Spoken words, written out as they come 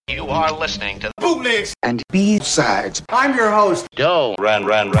You are listening to Bootlegs and B-sides. I'm your host. Doe. Ran.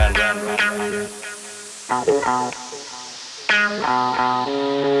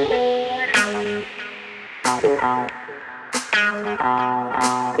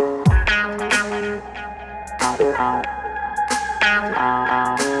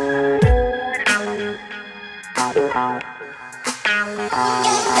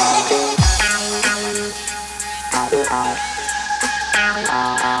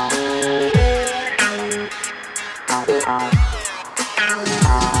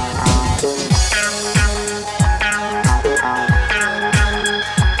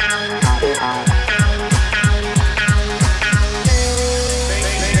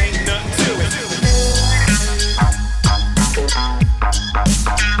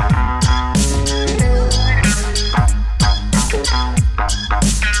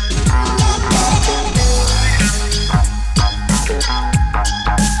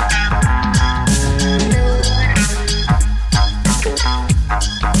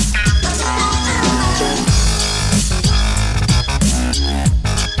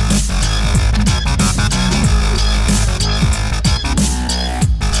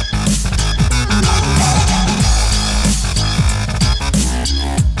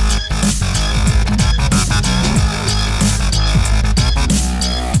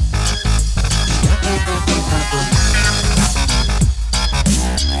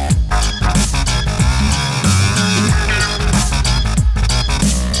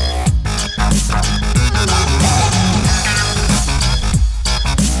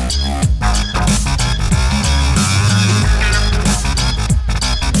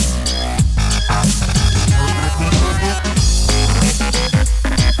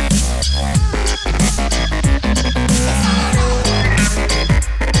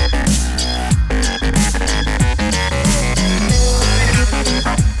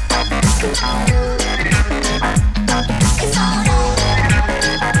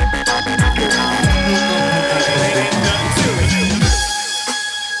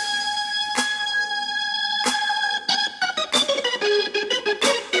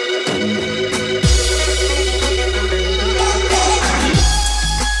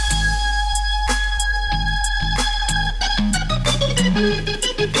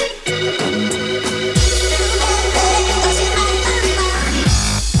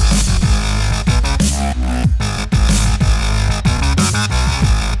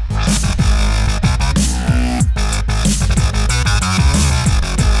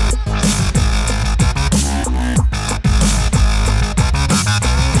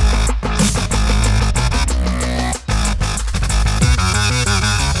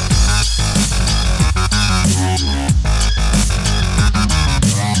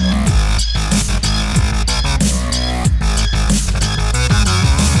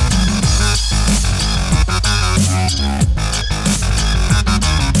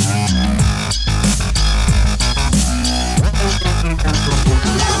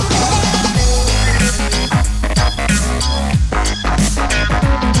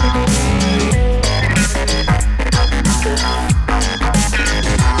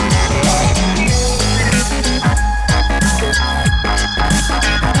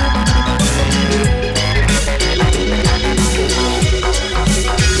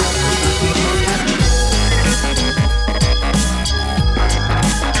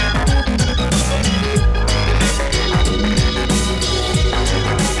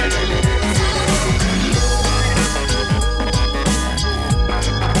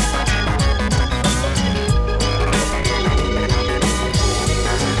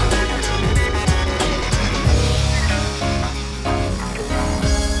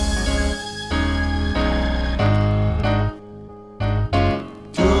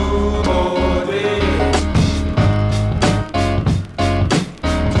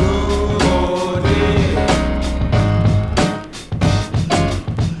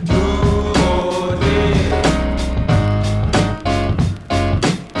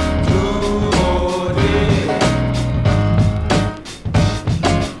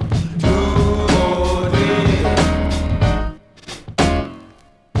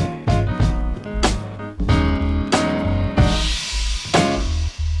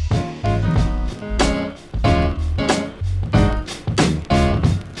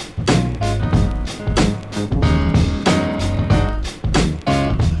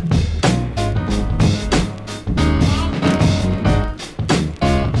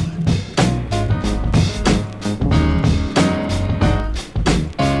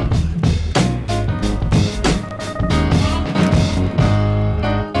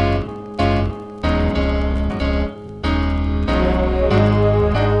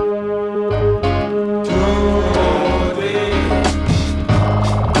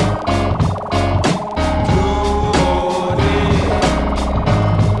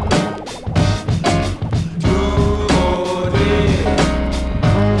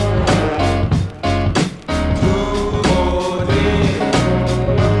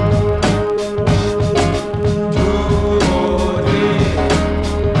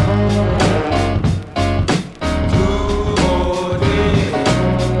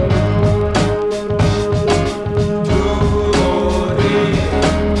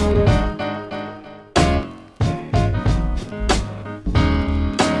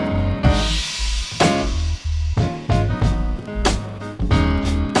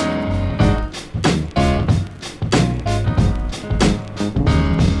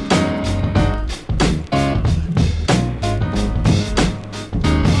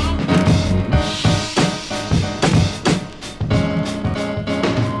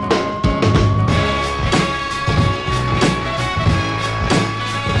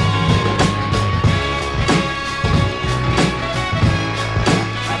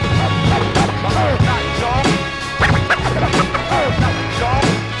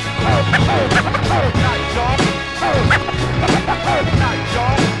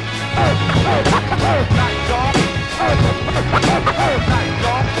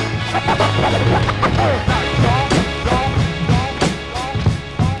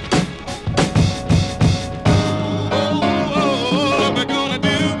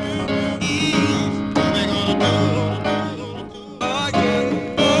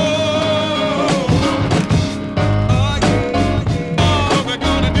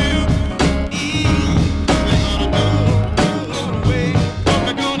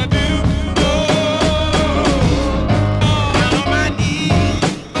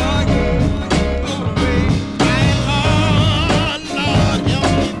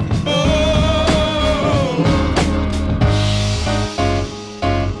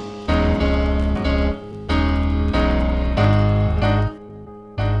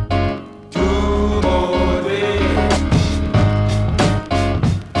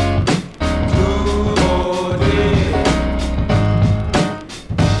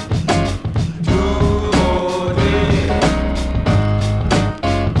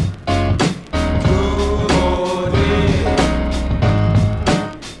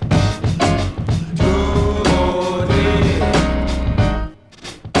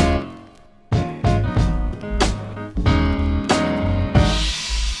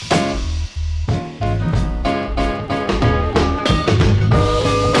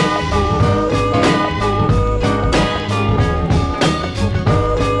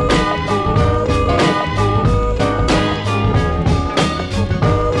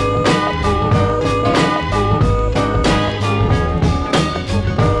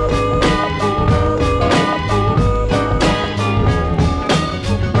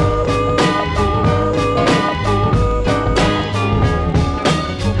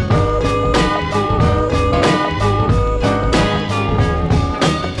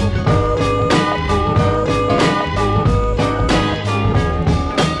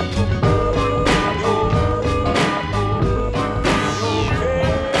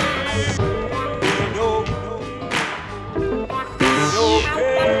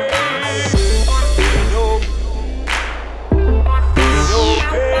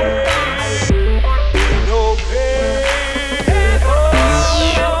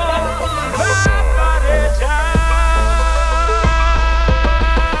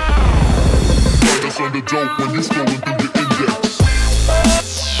 the dope when you scrolling through your index.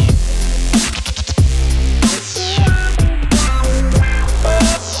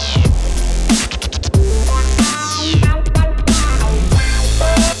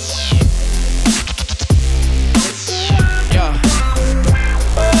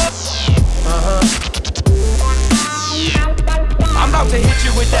 To hit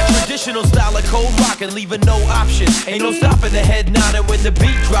you with that traditional style of cold rock and leaving no option. Ain't no stopping the head nodding when the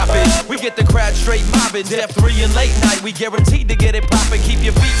beat dropping. We get the crowd straight mobbing. Def 3 and late night, we guaranteed to get it popping. Keep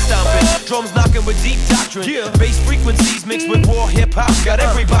your feet stomping. Drums knocking with deep doctrine. Bass frequencies mixed with raw hip hop. Got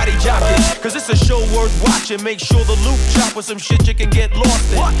everybody jocking. Cause it's a show worth watching. Make sure the loop chop with some shit you can get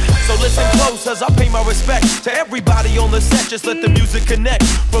lost in. So listen close as I pay my respect to everybody on the set. Just let the music connect.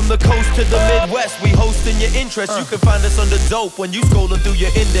 From the coast to the Midwest, we hosting your interest. You can find us under dope when you scrolling through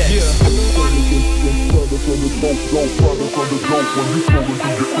your index.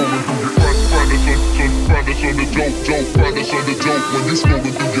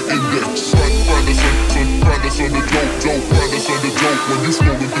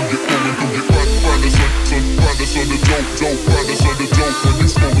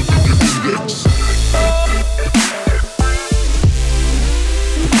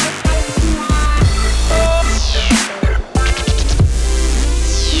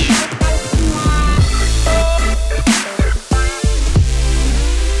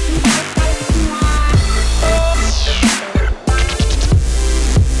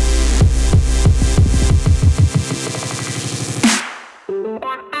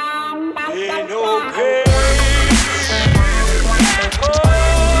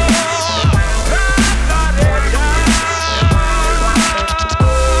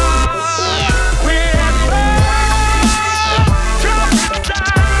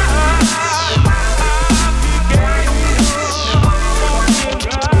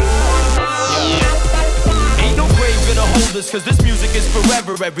 Cause this music is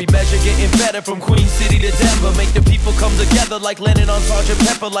forever. Every measure getting better from Queen City to Denver. Make the people come together like Lennon on Sgt.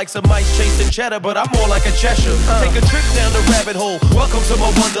 Pepper. Like some mice chasing cheddar, but I'm more like a Cheshire. Take a trip down the rabbit hole. Welcome to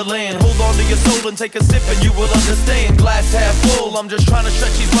my wonderland. Hold on to your soul and take a sip and you will understand. Glass half full, I'm just trying to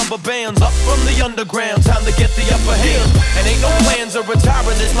stretch these rubber bands up from the underground. Time to get the upper hand. And ain't no plans of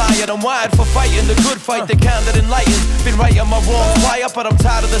retiring this lion. I'm wired for fighting the good fight, the kind that enlightens. Been righting my wrongs, why up, but I'm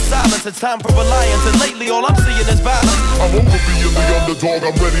tired of the silence. It's time for alliance, and lately all I'm seeing is violence. I'm over being the underdog,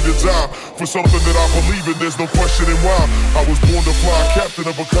 I'm ready to die for something that I believe in, there's no questioning why. I was born to fly, captain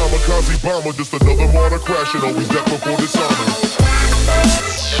of a kamikaze bomber. Just another martyr crashing, always death before dishonor.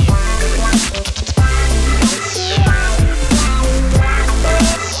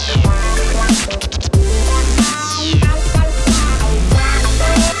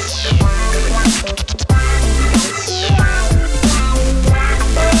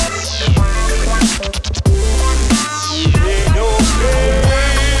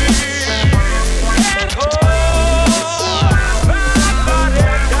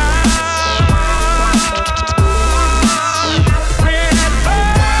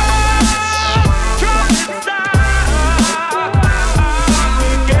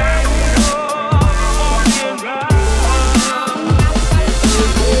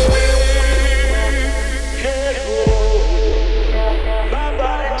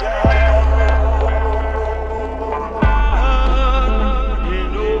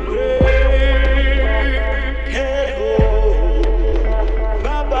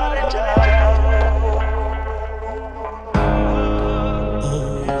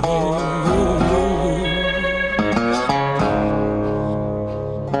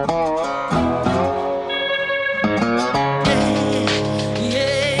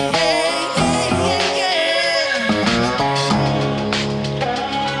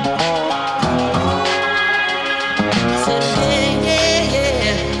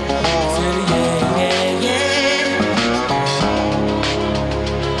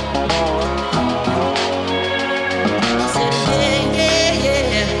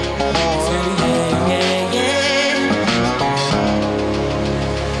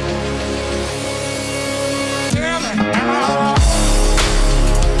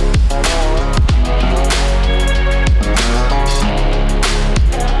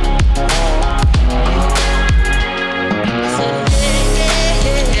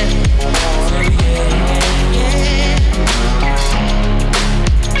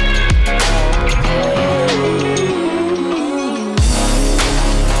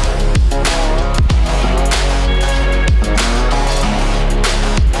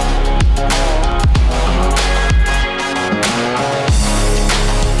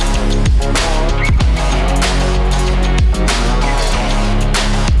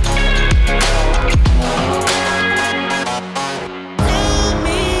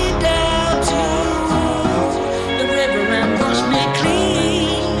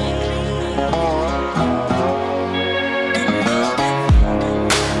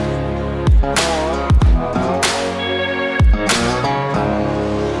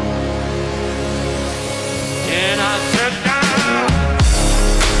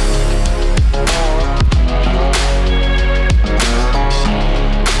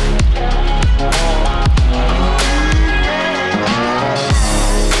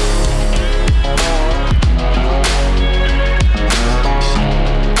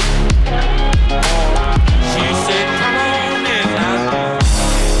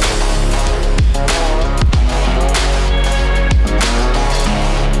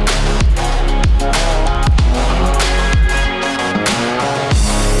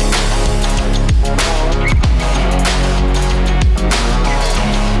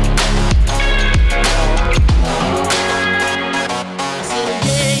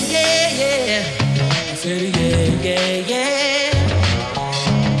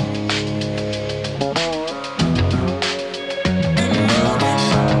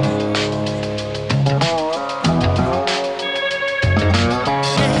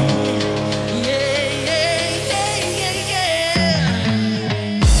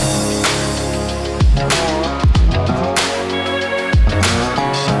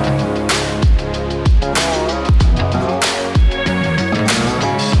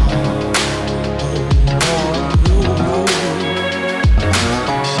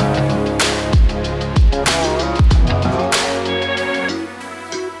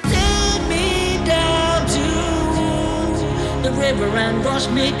 river and wash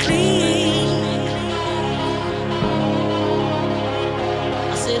me clean.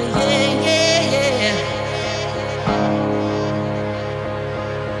 I said, yeah, yeah, yeah.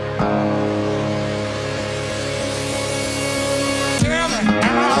 Tell me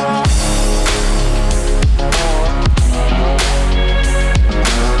how.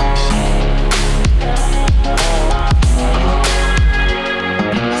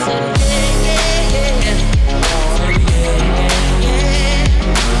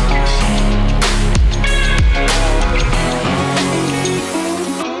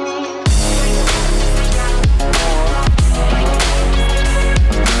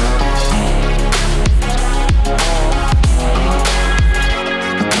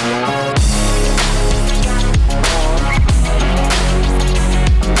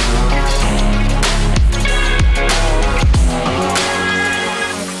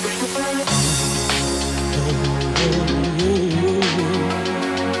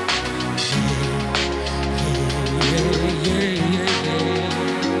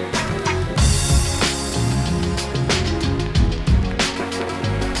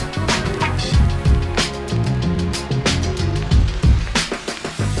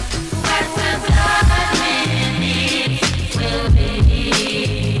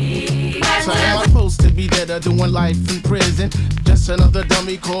 Doing life in prison, just another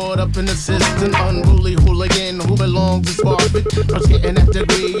dummy caught up in the system. Unruly hooligan who belongs to Sparford. I was getting that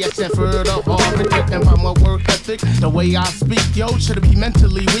degree at Stanford or Harvard. Written by my work ethic, the way I speak. Yo, should it be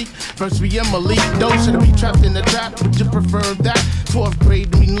mentally weak? First we am elite, though. Should it be trapped in the trap? Would you prefer that? 4th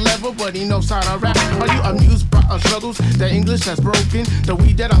grade reading level, but he knows how to rap. Are you amused by our struggles? The English that's broken, the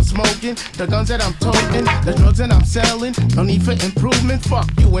weed that I'm smoking, the guns that I'm toting, the drugs that I'm selling. No need for improvement. Fuck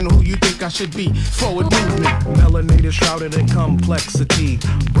you and who you think I should be. Forward movement. Melanated, shrouded in complexity.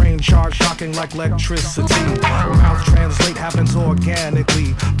 Brain charge shocking like electricity. Mouth translate happens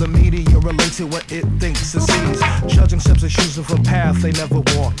organically. The media relates to what it thinks it sees. Judging steps and choosing for path they never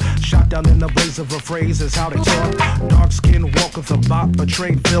walk. Shot down in the blaze of a phrase is how they talk. Dark skin walk with a bop, a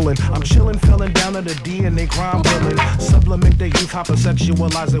trade villain. I'm chillin', felling down to the DNA crime villain. Sublimate their youth,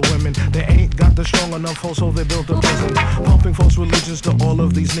 hypersexualizing women. They ain't got the strong enough hold, so they built a prison. Pumping false religions to all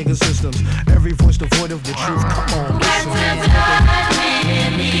of these nigga systems. Every voice devoid of the truth. Come on, listen.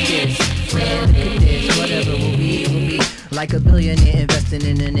 Man, look at this. Man, look at this. Whatever will be. Like a billionaire investing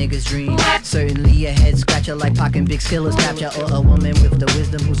in a nigga's dream. Certainly a head scratcher like Pac and Big Skiller's capture. Or a woman with the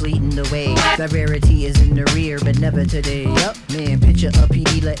wisdom who's leading the way. That rarity is in the rear, but never today. Yup, man, picture a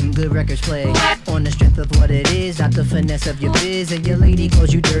PD letting good records play. On the strength of what it is, not the finesse of your biz. And your lady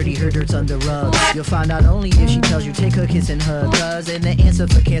calls you dirty, her dirt's on the rug. You'll find out only if she tells you take her kiss and hug. Cause in the answer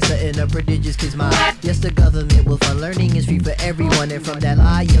for cancer in a prodigious kid's mind. Yes, the government will fund learning is free for everyone. And from that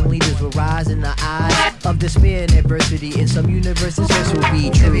lie, young leaders will rise in the eyes of despair and adversity. In some universes, this will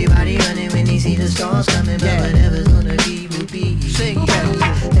be true. Everybody running when they see the storms coming, but whatever's gonna be will be. Sing,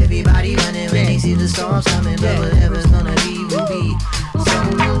 everybody running when they see the storms coming, but whatever's gonna be will be.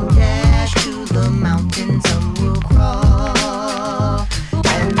 Some will dash to the mountain, some will crawl,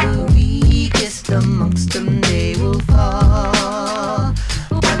 and the weakest amongst them they will fall.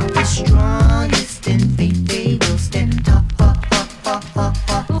 But the strongest in faith they will stand tall.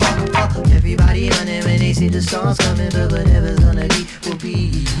 Everybody running when they see the storms coming, but whatever's gonna be will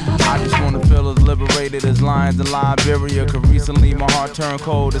be. I just wanna feel as liberated as lions in Liberia. Cause recently my heart turned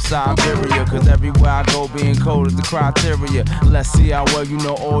cold as Siberia. Cause everywhere I go being cold is the criteria. Let's see how well you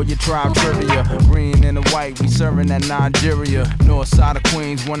know all your tribe trivia. Green and the white, we serving at Nigeria. North side of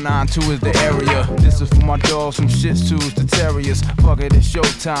Queens, 192 is the area. This is for my dogs from Shih Tzus to Terriers. Fuck it, it's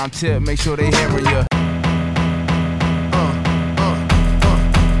showtime, tip, make sure they hearing ya.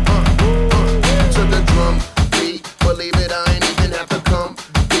 To the drum beat, believe it, I ain't even have to come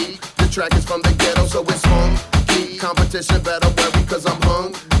beat. The track is from the ghetto, so it's funky. Competition better worry, cause I'm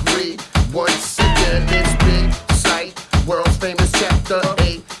hungry. Once again, it's big sight. World's famous chapter,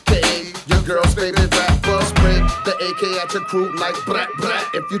 AKA your girl's favorite rapper. Spread the AK at your crew like brat brat.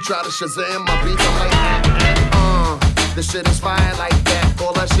 If you try to Shazam my beats, I'm like the shit is fire like that.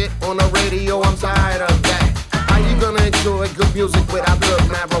 All that shit on the radio, I'm tired of that. How you gonna enjoy good music without good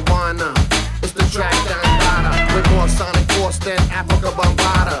marijuana? It's the track down with more sonic force than Africa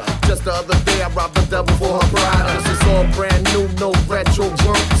Bombada. Just the other day I robbed the devil for her Prada. This is all brand new, no retro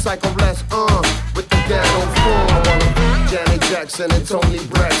junk. Psycho less with the ghetto form. I wanna Janet Jackson and Tony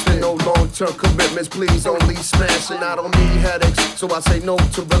Braxton. No long-term commitments, please only smashing. I don't need headaches, so I say no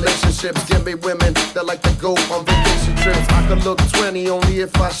to relationships. Give me women that like to go on vacation trips. I could look 20 only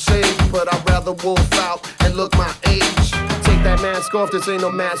if I shave, but I'd rather wolf out and look my age. Take that mask off, this ain't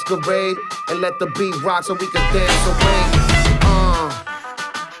no masquerade, and let the beat rock so we can dance away.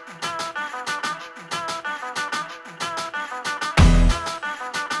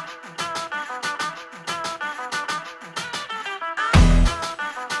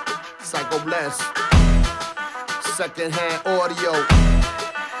 Psycho Bless. Secondhand audio.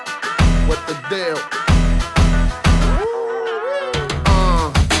 What the deal?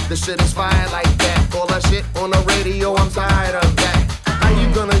 This shit is fire like that. All that shit on the radio, I'm tired of that. How you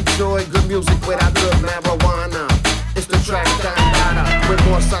gonna enjoy good music without good marijuana? It's the track Dandada, with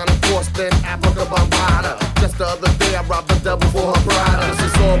more sonic force than Africa Bombada. Just the other day I robbed the devil for her Prada. This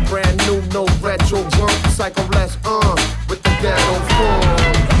is all brand new, no retro junk. Psycho Bless, with the ghetto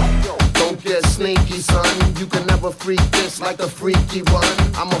funk. Don't get sneaky, son. You can never freak this like a freaky one.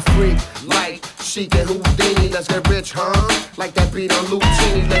 I'm a freak like Chic and Houdini. Let's get rich, huh? Like that beat on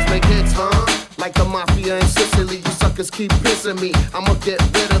Lucini. Let's make hits, huh? Like the mafia in Sicily. You suckers keep pissing me. I'ma get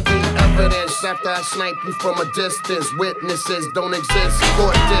rid of the evidence after I snipe you from a distance. Witnesses don't exist.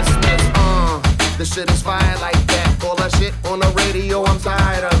 Court dismiss. This shit is fire like that. All that shit on the radio, I'm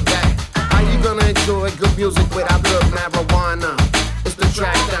tired of that. How you gonna enjoy good music without good marijuana? It's the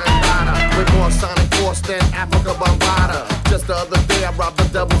track Dandada, with more sonic force than Africa Bombada. Just the other day I robbed the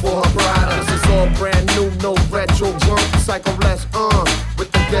devil for her Prada. This is all brand new, no retro junk. Psycho Bless,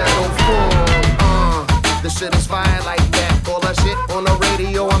 with the ghetto funk. This shit is fire like that. All that shit on the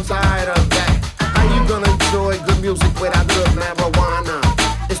radio, I'm tired of that. How you gonna enjoy good music without good marijuana?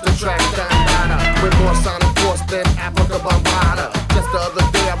 It's the track Dandada, with more sonic force than Africa Bombada. Just the other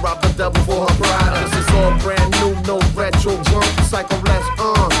day I robbed the devil for her Prada. This is all brand new, no retro junk. Psycho Bless,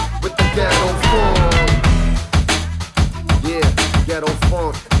 with the ghetto funk. Yeah, ghetto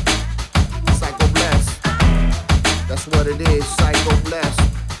funk. Psycho Bless. That's what it is, Psycho Bless.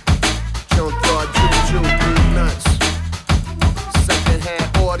 Junkyard Juju, Beat Nuts.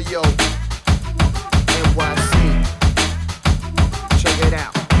 Secondhand audio. NYC. Check it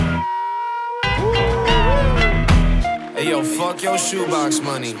out. Hey yo, fuck your shoebox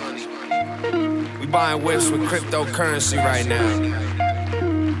money. We buying whips with cryptocurrency right now.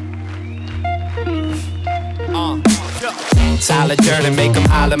 Tyler Durden, make them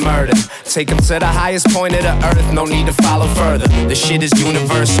holler murder. Take them to the highest point of the earth, no need to follow further. The shit is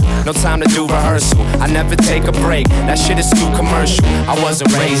universal, no time to do rehearsal. I never take a break, that shit is too commercial. I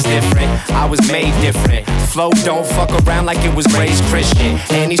wasn't raised different, I was made different. Flow don't fuck around like it was raised Christian.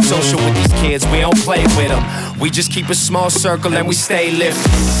 Anti-social with these kids, we don't play with them. We just keep a small circle and we stay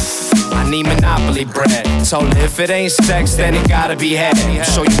lifted. I need Monopoly bread. Told her if it ain't sex, then it gotta be head.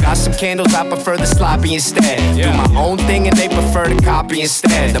 So you got some candles, I prefer the sloppy instead. Do my own thing and they prefer to copy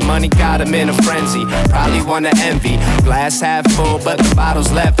instead. The money got them in a frenzy, probably wanna envy. Glass half full, but the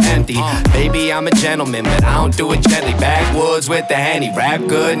bottle's left empty. Baby, I'm a gentleman, but I don't do it gently. Backwoods with the Henny, rap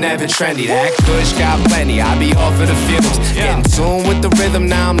good, never trendy. That kush got plenty, I be off of the fumes. Get in tune with the rhythm,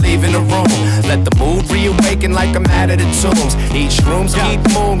 now I'm leaving the room. Let the mood reawaken like I'm out of the tombs. Each room's keep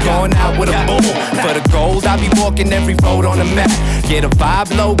moon, going out with a boom. For the gold, I be walking every road on the map. Get a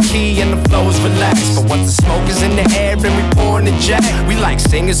vibe low key and the flow is relaxed. But once the smoke is in the air and we pouring the jack, we like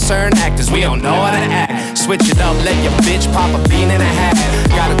singers turn actors, we don't know how to act. Switch it up, let your bitch pop a bean and a hat.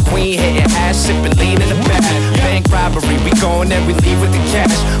 Got a queen hitting ass, sipping lean in the back. Bank robbery, we going and we leave with the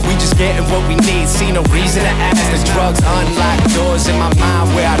cash. We just getting what we need, see no reason to ask. The drugs unlock doors in my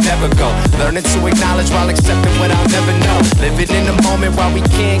mind where I never go. Learning to acknowledge while accepting what I'll never know. Living in the moment while we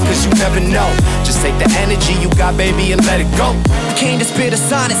can, cause you never know. Just take the energy you got, baby, and let it go. Came to spit a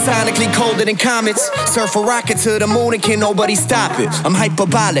sonnet, sonically colder than comets. Surf a rocket to the moon and can't nobody stop it. I'm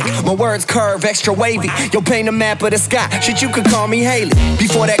hyperbolic, my words curve, extra wavy. Yo, paint a map of the sky, shit, you could call me Haley.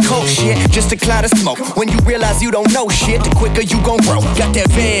 Before that cold shit, just a cloud of smoke. When you realize you don't know shit, the quicker you gon' grow. Got that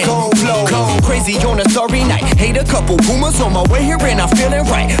van, cold flow, cold, crazy on a starry night. Hate a couple rumors on my way here and I'm feeling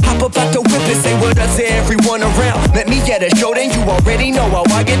right. Hop up out the whip and say what up to everyone around. Let me get a show, then you already know how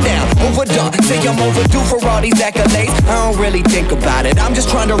I get down. Overdone, say I'm overdue for all these accolades. I don't really think about it, I'm just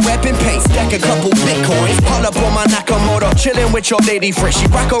trying to rap and paste. Stack a couple bitcoins, haul up on my Nakamoto. Chillin' with your lady friend, she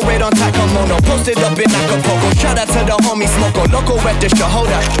rock a red on Takamono. Posted up in Acapulco, shout out to the homie Smoko. Loco at the show, hold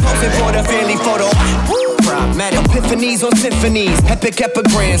up, posing for the family photo. Mad epiphanies on symphonies, epic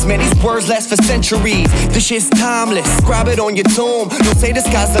epigrams, man, these words last for centuries. This shit's timeless, scribe it on your tomb. Don't say the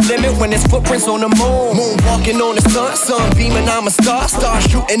sky's the limit when there's footprints on the moon. Moon walking on the sun, sun beaming, I'm a star. Star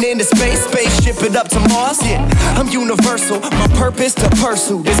shooting into space, spaceship it up to Mars. Yeah, I'm universal, my purpose to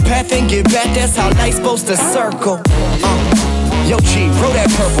pursue this path and get back, that's how life's supposed to circle. Yo G, roll that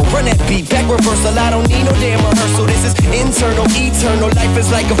purple, run that beat, back reversal, I don't need no damn rehearsal. This is internal, eternal, life is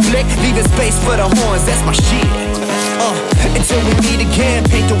like a flick, leaving space for the horns, that's my shit. Until we meet again,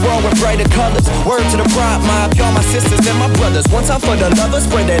 paint the world with brighter colors. Word to the pride mob, y'all my sisters and my brothers. One time for the lovers,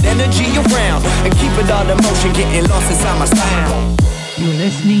 spread that energy around and keep it all in motion, getting lost inside my sound. You're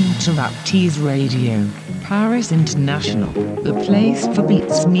listening to Rap Tease Radio. Paris International, the place for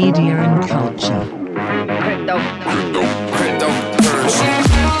beats, media, and culture.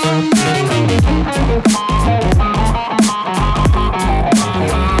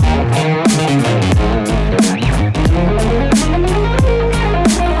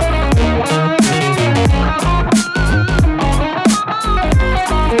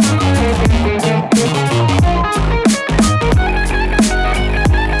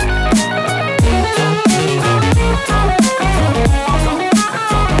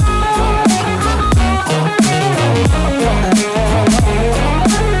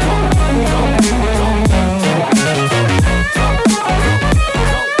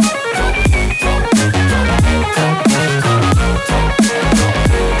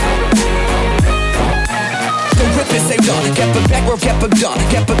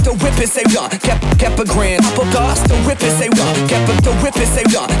 Kept a grand, apple dust, the rip is say done. Kept the rip is say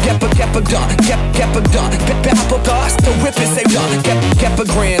done. Kept a done, kept a done. Apple dust, the rip is say done. Kept a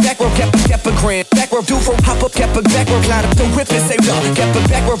grand, backward, kept a grand, backward, do for hop up, kept a backward, cloud up, the rip is say done. Kept a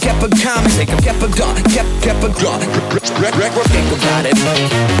backward, kept a comment, kept a done, kept a done. Backward, think about it.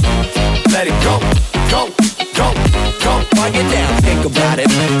 Let it go, go, go, go. While you're down, think about it.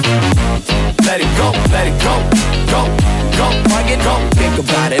 Let it go, go, go. While you go, think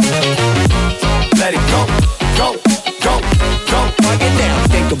about it. Let it go, go, go, go. While you're down,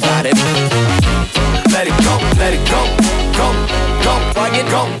 think about it. Let it go, go, go. While you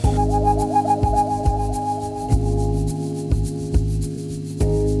go.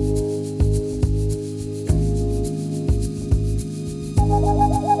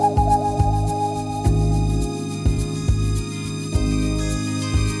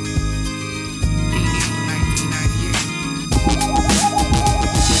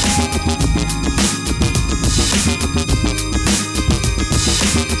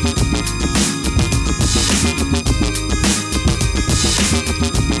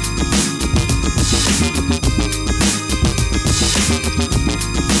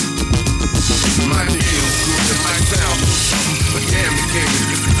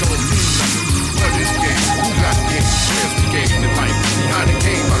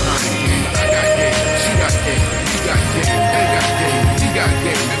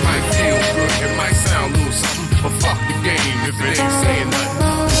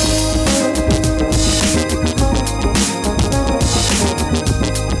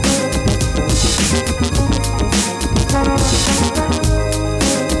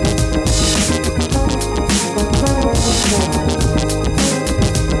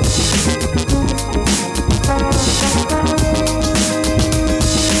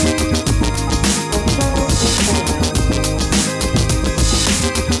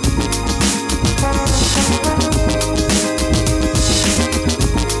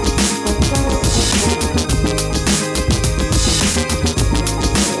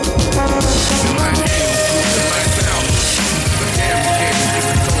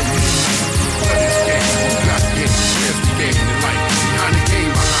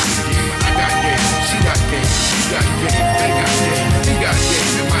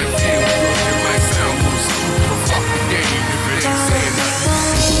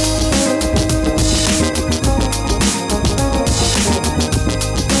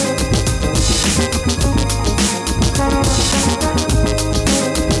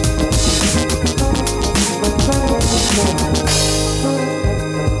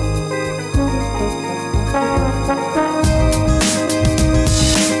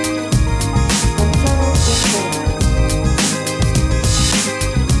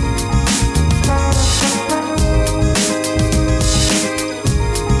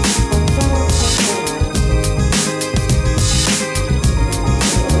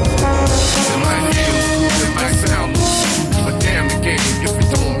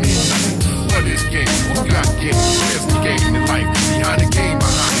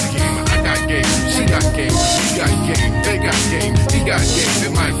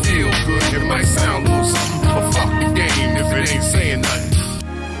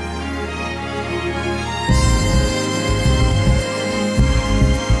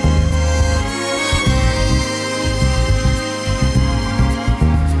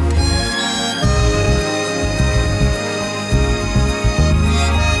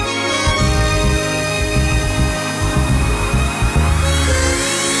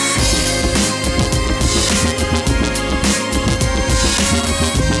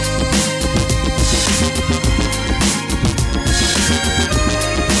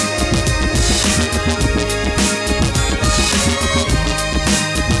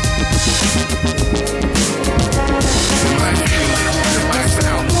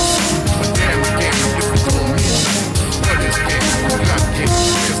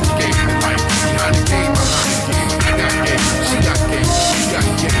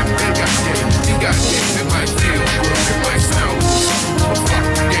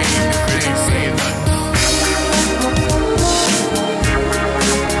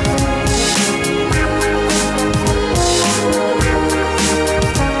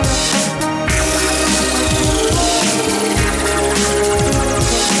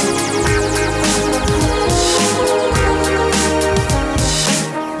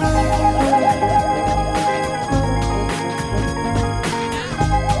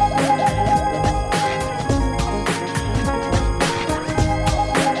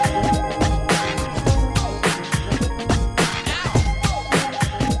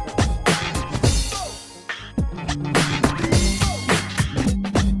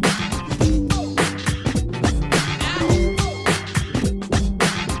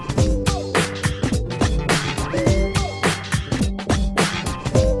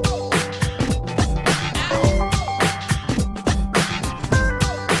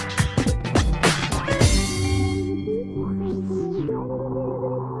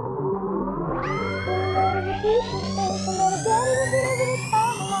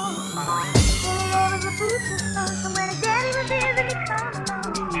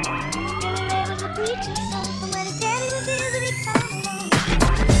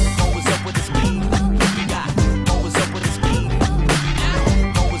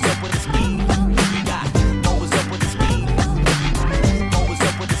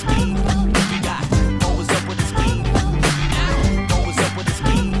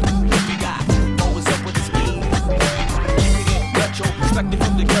 perspective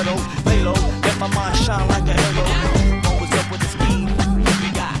from the ghetto. Lay low, let my mind shine like a halo. Always up with the scheme.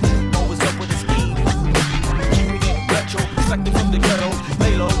 Always up with the scheme. Keeping it retro, perspective from the ghetto.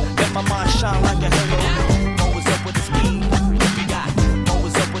 Lay low, let my mind shine like a halo. Always up with the scheme.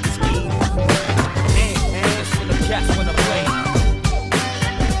 Always up with the scheme. That's for the cats when I play.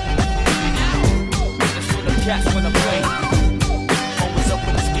 That's for the cats when I play. Always up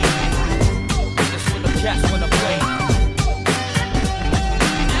with the scheme. That's for the cats when I play.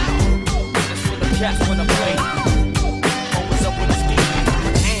 That's for the cats when I play. Always up with the scheme.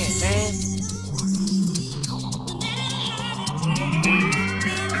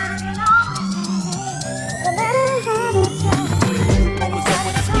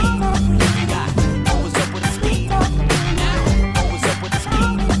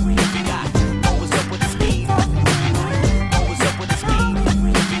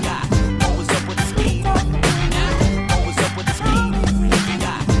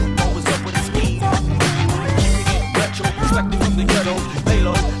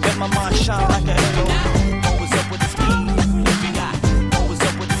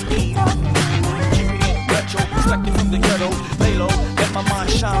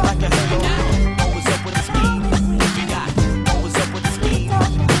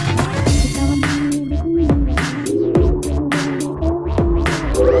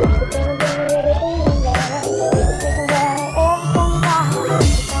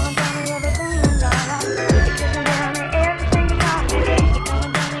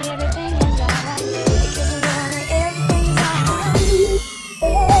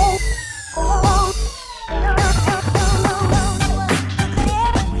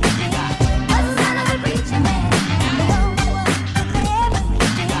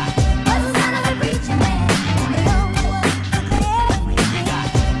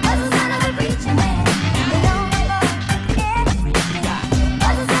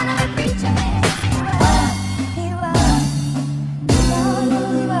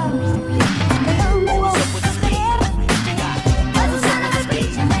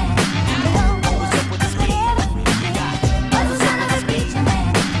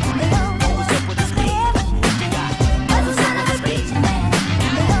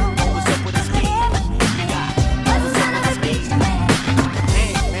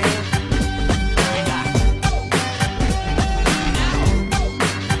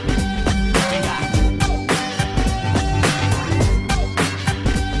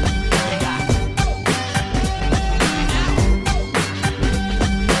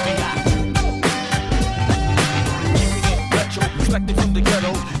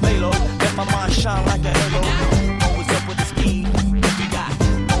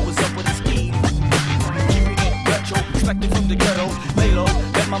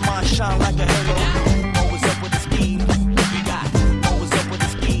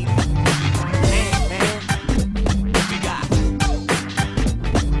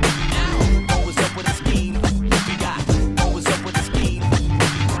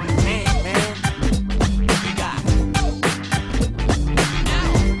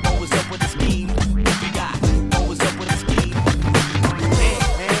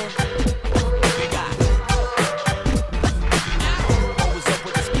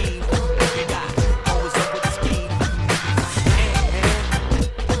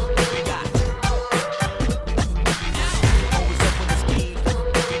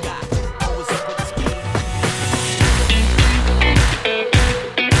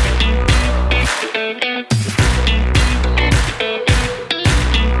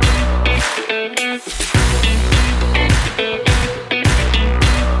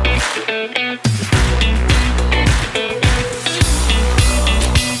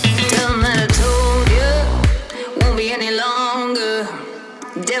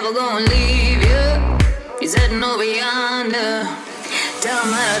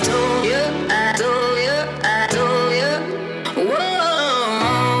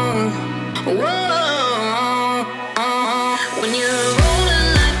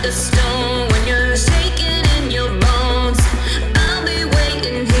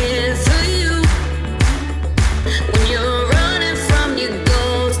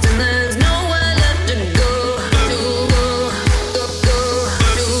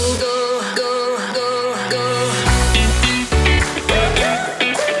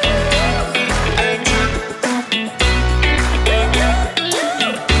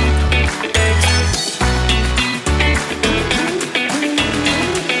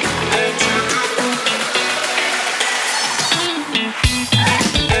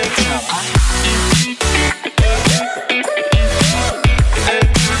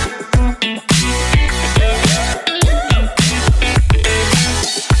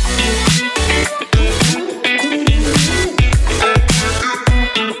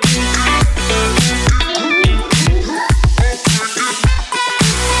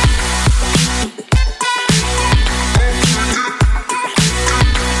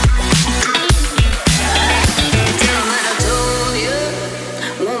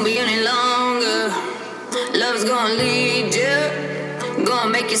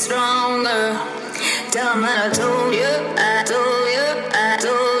 make you stronger. Tell 'em that I told you, I told you, I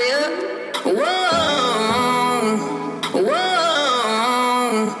told you. Whoa, whoa.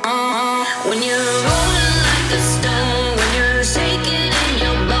 When you're rolling like a stone, when you're shaking in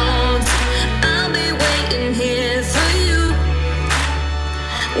your bones, I'll be waiting here for you.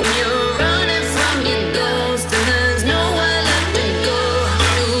 When you're running from your ghost and there's nowhere left to go.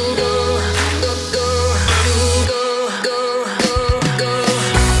 Go, go, go, go, go, go, go, go.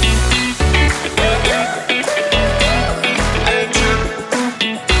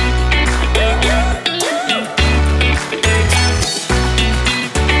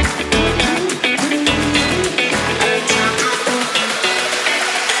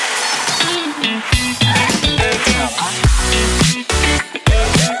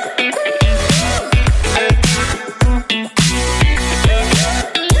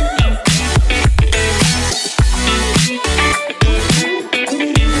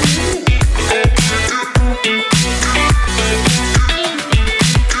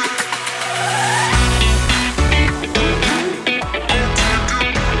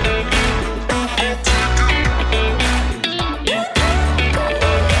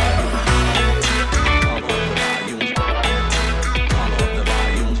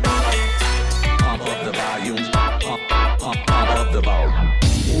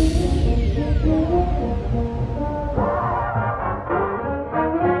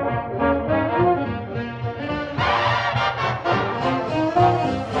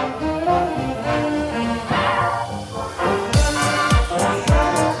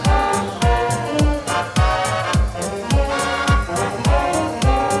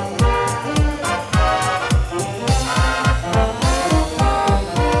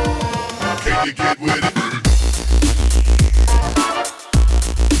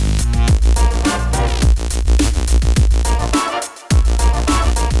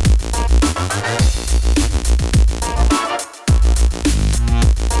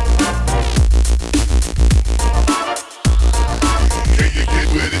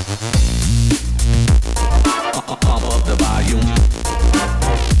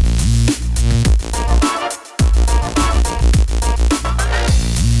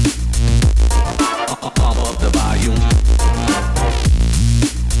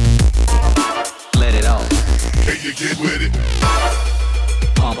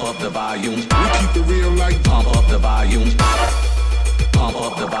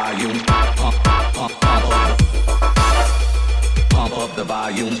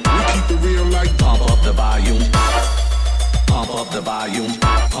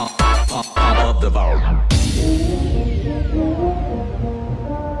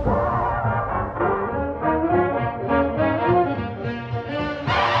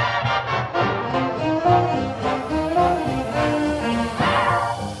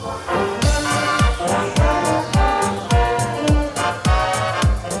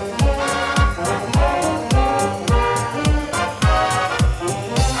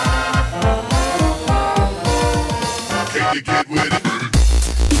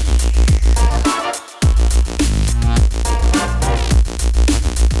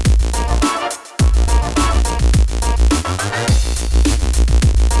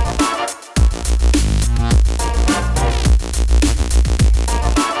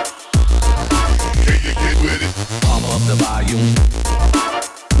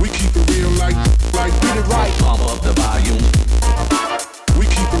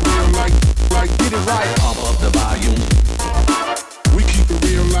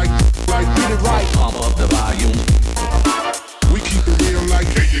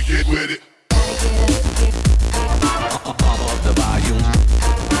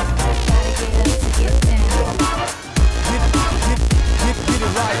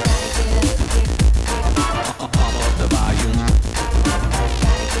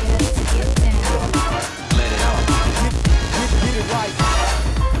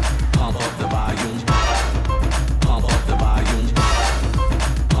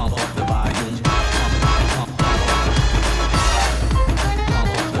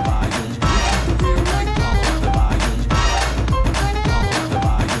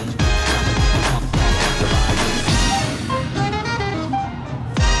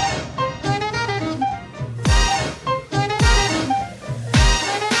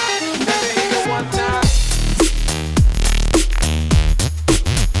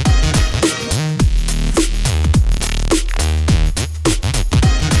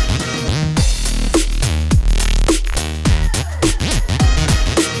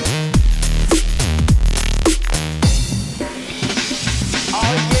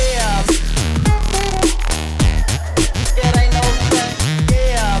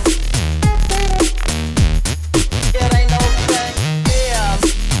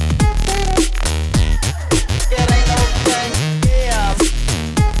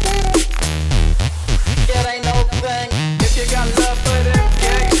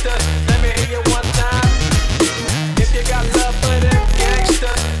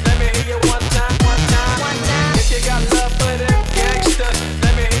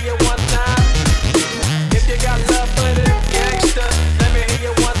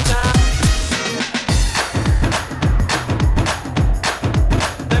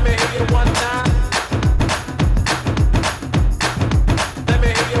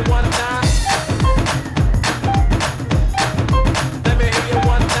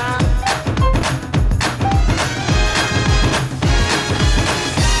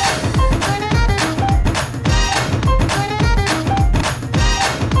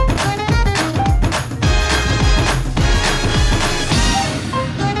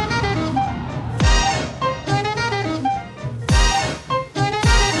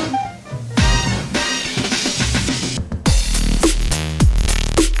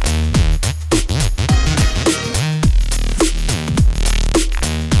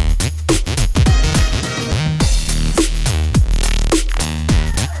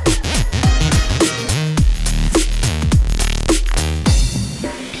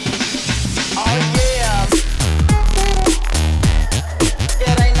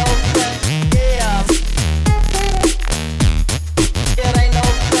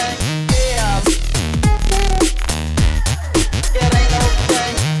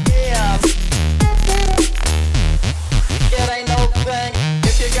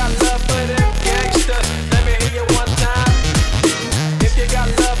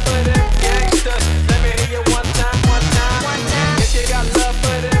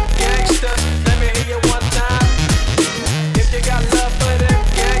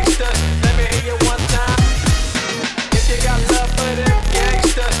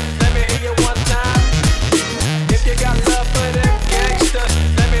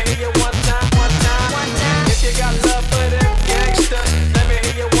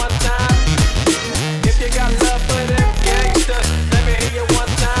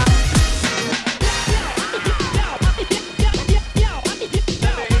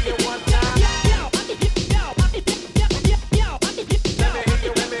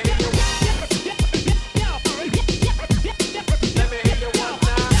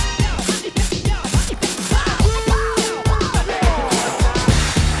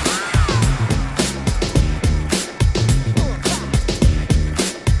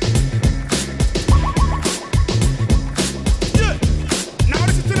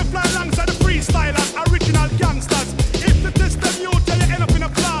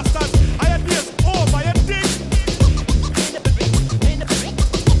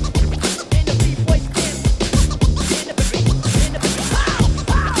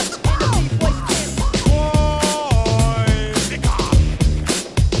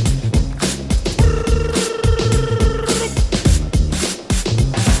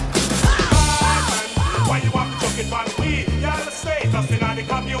 status in the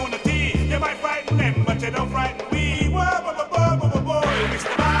community. You might frighten them, but you don't frighten we. Boy,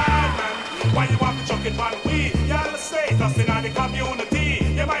 Mr. Badman, why you want to chuck it on we? You're the status in the community.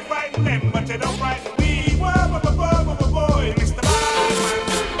 You might frighten them, but you don't frighten we. Boy, Mr. Badman.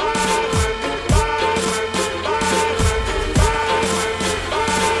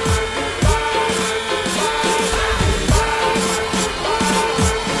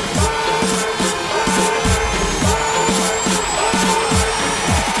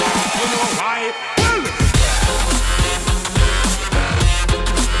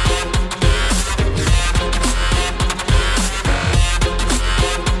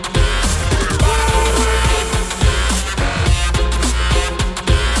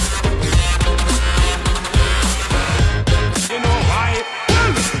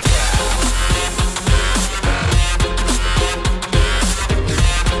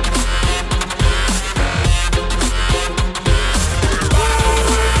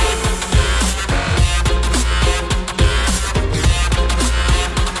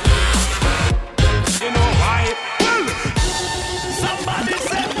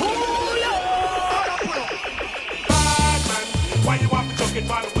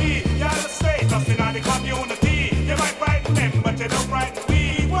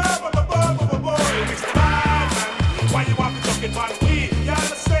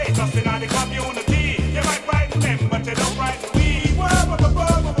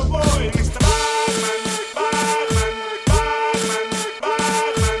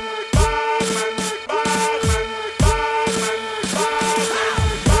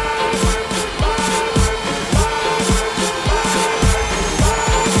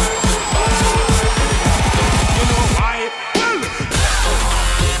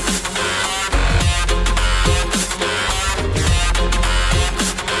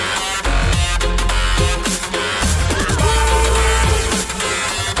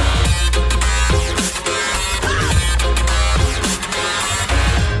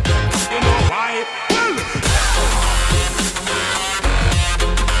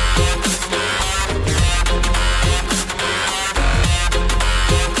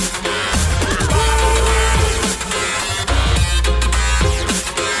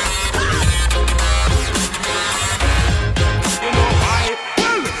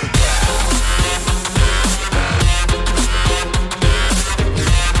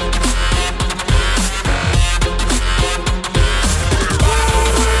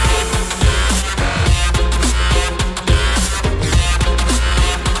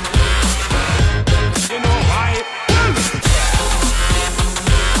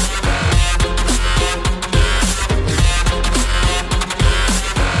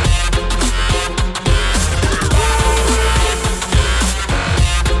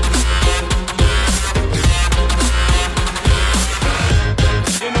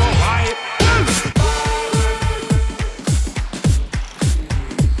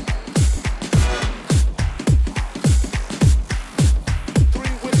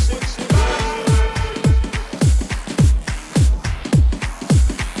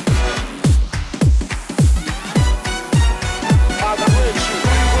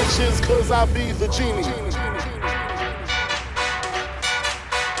 I be the genie.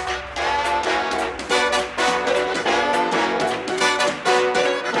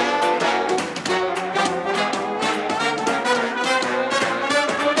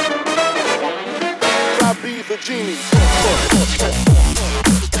 I be the genie.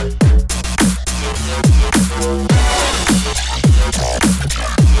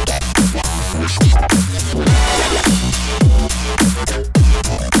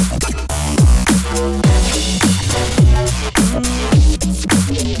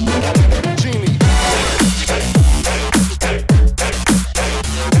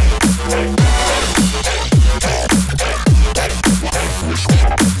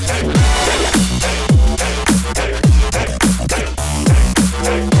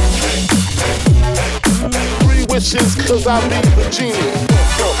 Cause I be the genie.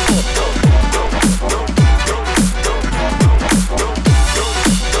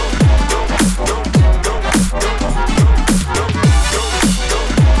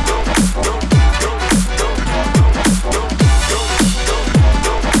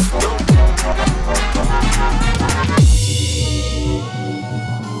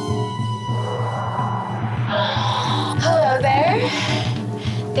 Hello there.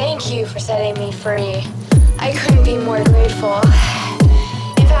 Thank you for setting me free. I couldn't be more grateful.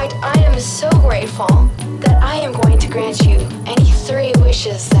 In fact, I am so grateful that I am going to grant you any 3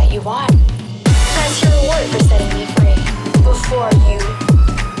 wishes that you want. That's your reward for setting me free. Before you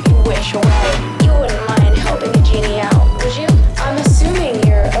wish away, you wouldn't mind helping the genie out, would you? I'm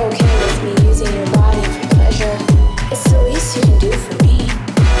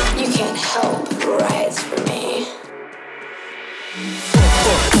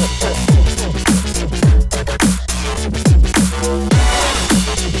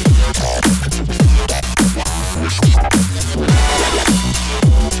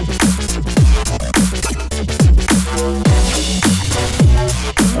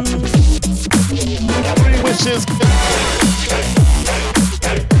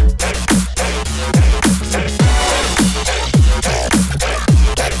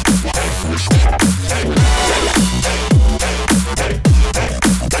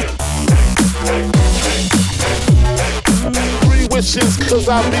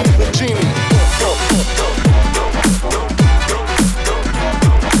I be the genie.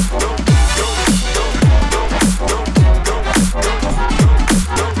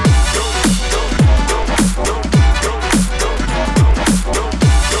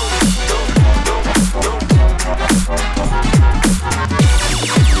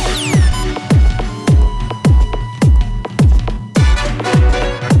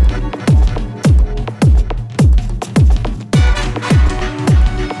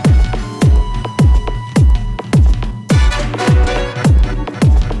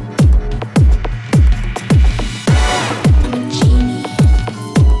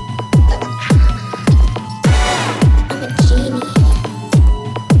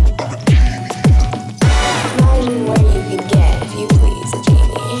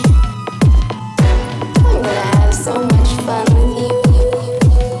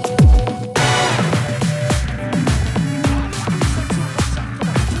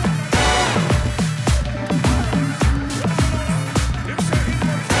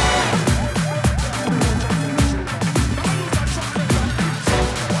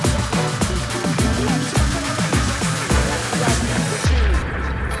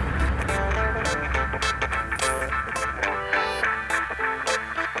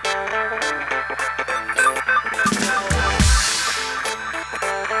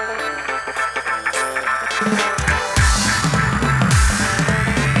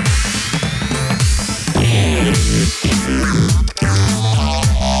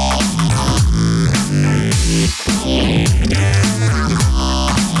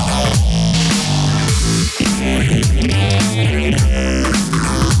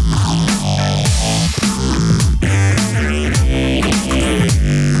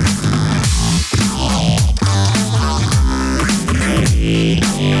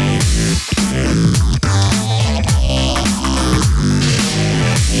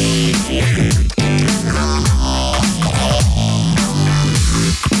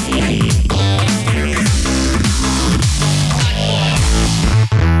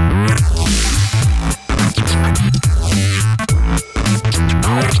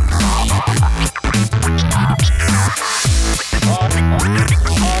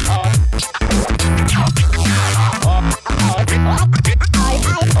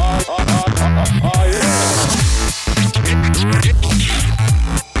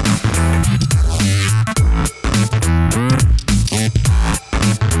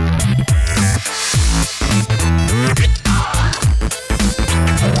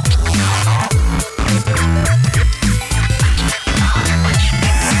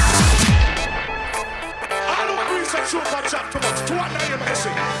 Super chat too much. To what are you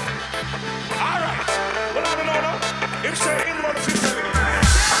missing?